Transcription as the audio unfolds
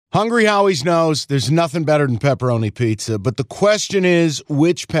Hungry Howie's knows there's nothing better than pepperoni pizza, but the question is,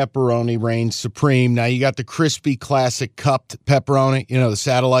 which pepperoni reigns supreme? Now, you got the crispy classic cupped pepperoni, the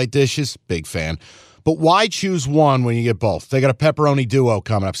satellite dishes, big fan. But why choose one when you get both? They got a pepperoni duo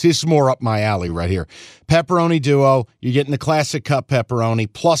coming up. See, this is more up my alley right here. Pepperoni duo, you're getting the classic cup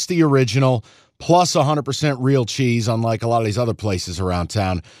pepperoni, plus the original, plus 100% real cheese, unlike a lot of these other places around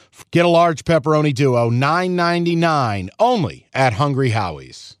town. Get a large pepperoni duo, $9.99, only at Hungry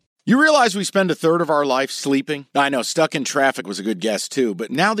Howie's. You realize we spend a third of our life sleeping? I know, stuck in traffic was a good guess too, but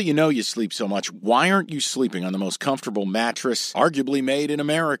now that you know you sleep so much, why aren't you sleeping on the most comfortable mattress arguably made in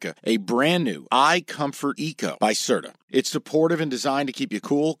America? A brand new iComfort Eco by Serta. It's supportive and designed to keep you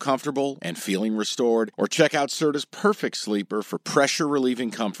cool, comfortable, and feeling restored. Or check out Serta's Perfect Sleeper for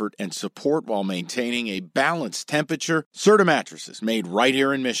pressure-relieving comfort and support while maintaining a balanced temperature. Serta mattresses made right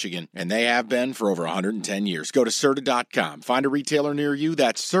here in Michigan, and they have been for over 110 years. Go to Serta.com. Find a retailer near you.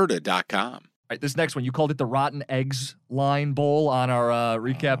 That's Serta.com. All right, this next one, you called it the Rotten Eggs line bowl on our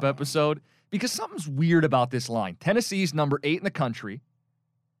recap episode because something's weird about this line. Tennessee's number 8 in the country.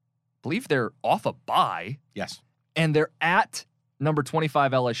 I believe they're off a bye. Yes. And they're at number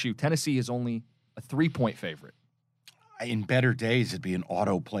 25 LSU. Tennessee is only a 3-point favorite. In better days, it'd be an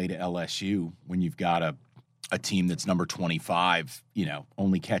autoplay to LSU when you've got a team that's number 25,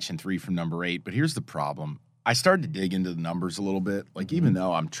 only catching 3 from number 8. But here's the problem. I started to dig into the numbers a little bit. Even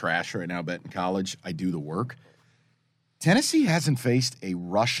though I'm trash right now betting college, I do the work. Tennessee hasn't faced a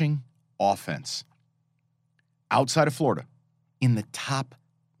rushing offense outside of Florida in the top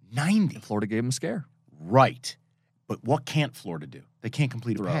 90. Florida gave them a scare. Right. But what can't Florida do? They can't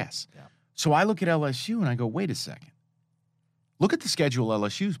complete a pass. Yeah. So I look at LSU and I go, wait a second. Look at the schedule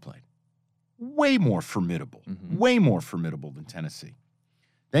LSU's played. Way more formidable. Way more formidable than Tennessee.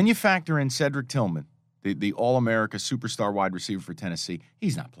 Then you factor in Cedric Tillman, the All-America superstar wide receiver for Tennessee.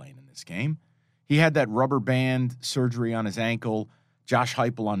 He's not playing in this game. He had that rubber band surgery on his ankle. Josh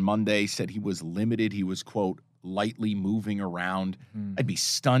Heupel on Monday said he was limited. He was, quote, lightly moving around. I'd be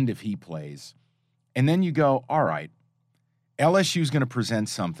stunned if he plays. And then you go, all right, LSU's going to present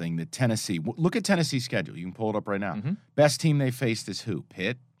something that Tennessee – look at Tennessee's schedule. You can pull it up right now. Best team they faced is who?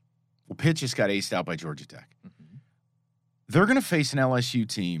 Pitt? Well, Pitt just got aced out by Georgia Tech. They're going to face an LSU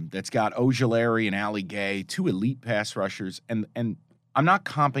team that's got Ojulari and Ali Gay, 2 elite pass rushers, and I'm not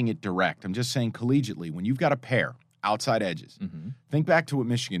comping it direct. I'm just saying collegiately, when you've got a pair, outside edges, think back to what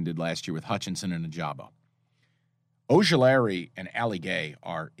Michigan did last year with Hutchinson and Ajabo. Ojulari and Ali Gay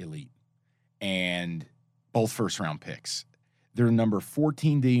are elite, and both first-round picks. They're number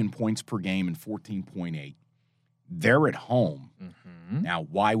 14D in points per game and 14.8. They're at home. Now,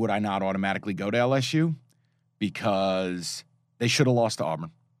 why would I not automatically go to LSU? Because they should have lost to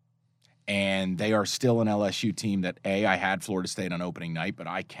Auburn. And they are still an LSU team that, I had Florida State on opening night, but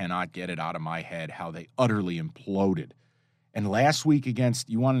I cannot get it out of my head how they utterly imploded. And last week against,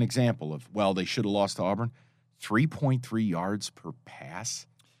 you want an example of, they should have lost to Auburn? 3.3 yards per pass.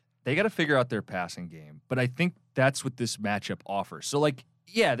 They got to figure out their passing game, but I think that's what this matchup offers. So,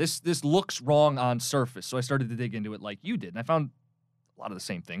 this looks wrong on surface. So I started to dig into it like you did, and I found a lot of the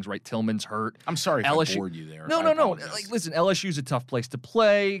same things, right? Tillman's hurt. I'm sorry if I bored you there. No. Listen, LSU's a tough place to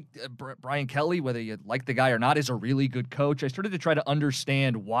play. Brian Kelly, whether you like the guy or not, is a really good coach. I started to try to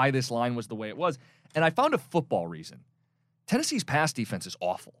understand why this line was the way it was, and I found a football reason. Tennessee's pass defense is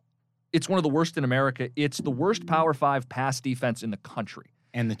awful. It's one of the worst in America. It's the worst Power 5 pass defense in the country.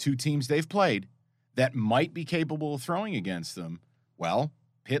 And the 2 teams they've played that might be capable of throwing against them,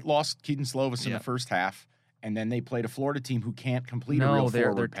 Pitt lost Keaton Slovis in the first half, and then they played a Florida team who can't complete a real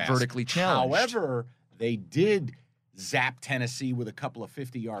forward pass. They're vertically challenged. However, they did zap Tennessee with a couple of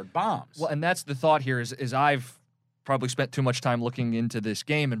 50-yard bombs. Well, and that's the thought here is I've probably spent too much time looking into this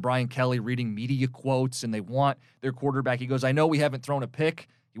game, and Brian Kelly reading media quotes, and they want their quarterback. He goes, I know we haven't thrown a pick.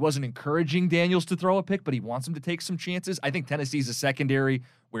 He wasn't encouraging Daniels to throw a pick, but he wants him to take some chances. I think Tennessee's a secondary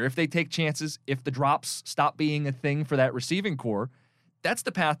where if they take chances, if the drops stop being a thing for that receiving core, that's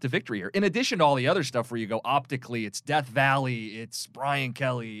the path to victory here. In addition to all the other stuff where you go optically, it's Death Valley, it's Brian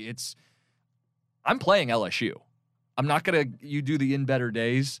Kelly, I'm playing LSU. I'm not going to, you do the in better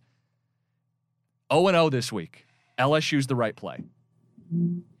days. 0-0 this week. LSU's the right play.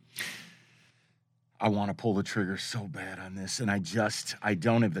 I want to pull the trigger so bad on this, and I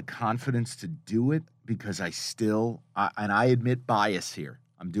don't have the confidence to do it because and I admit bias here.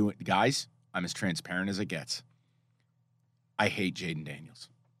 Guys, I'm as transparent as it gets. I hate Jaden Daniels.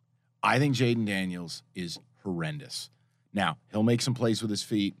 I think Jaden Daniels is horrendous. Now, he'll make some plays with his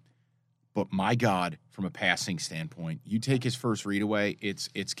feet, but my God, from a passing standpoint, you take his first read away,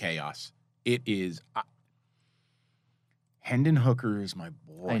 it's chaos. It is. Hendon Hooker is my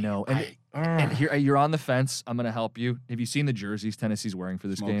boy. I know. And here you're on the fence. I'm going to help you. Have you seen the jerseys Tennessee's wearing for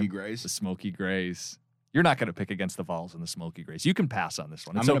this game? Smoky Grays. The Smoky Grays. You're not going to pick against the Vols in the Smoky Grays. You can pass on this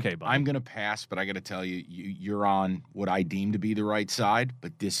one. It's okay, buddy. I'm going to pass, but I got to tell you, you're on what I deem to be the right side,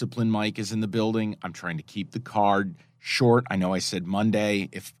 but Discipline Mike is in the building. I'm trying to keep the card short. I know I said Monday,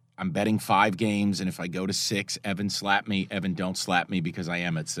 if I'm betting 5 games, and if I go to 6, Evan slap me. Evan, don't slap me because I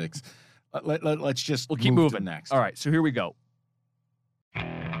am at 6. Let's just keep moving. To next. All right, so here we go.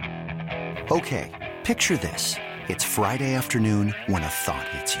 Okay, picture this. It's Friday afternoon when a thought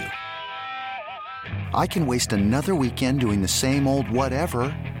hits you. I can waste another weekend doing the same old whatever,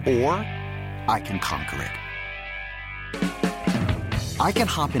 or I can conquer it. I can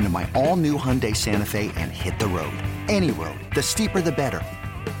hop into my all-new Hyundai Santa Fe and hit the road. Any road. The steeper, the better.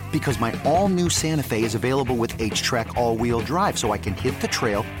 Because my all-new Santa Fe is available with H-Track all-wheel drive, so I can hit the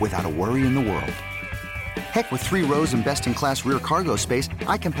trail without a worry in the world. Heck, with 3 rows and best-in-class rear cargo space,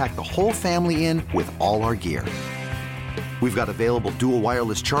 I can pack the whole family in with all our gear. We've got available dual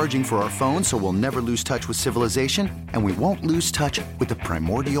wireless charging for our phones, so we'll never lose touch with civilization, and we won't lose touch with the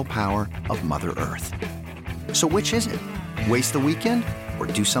primordial power of Mother Earth. So which is it? Waste the weekend or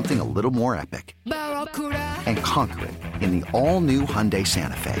do something a little more epic? And conquer it in the all-new Hyundai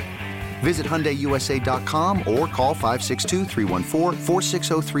Santa Fe. Visit HyundaiUSA.com or call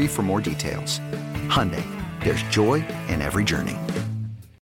 562-314-4603 for more details. Hyundai, there's joy in every journey.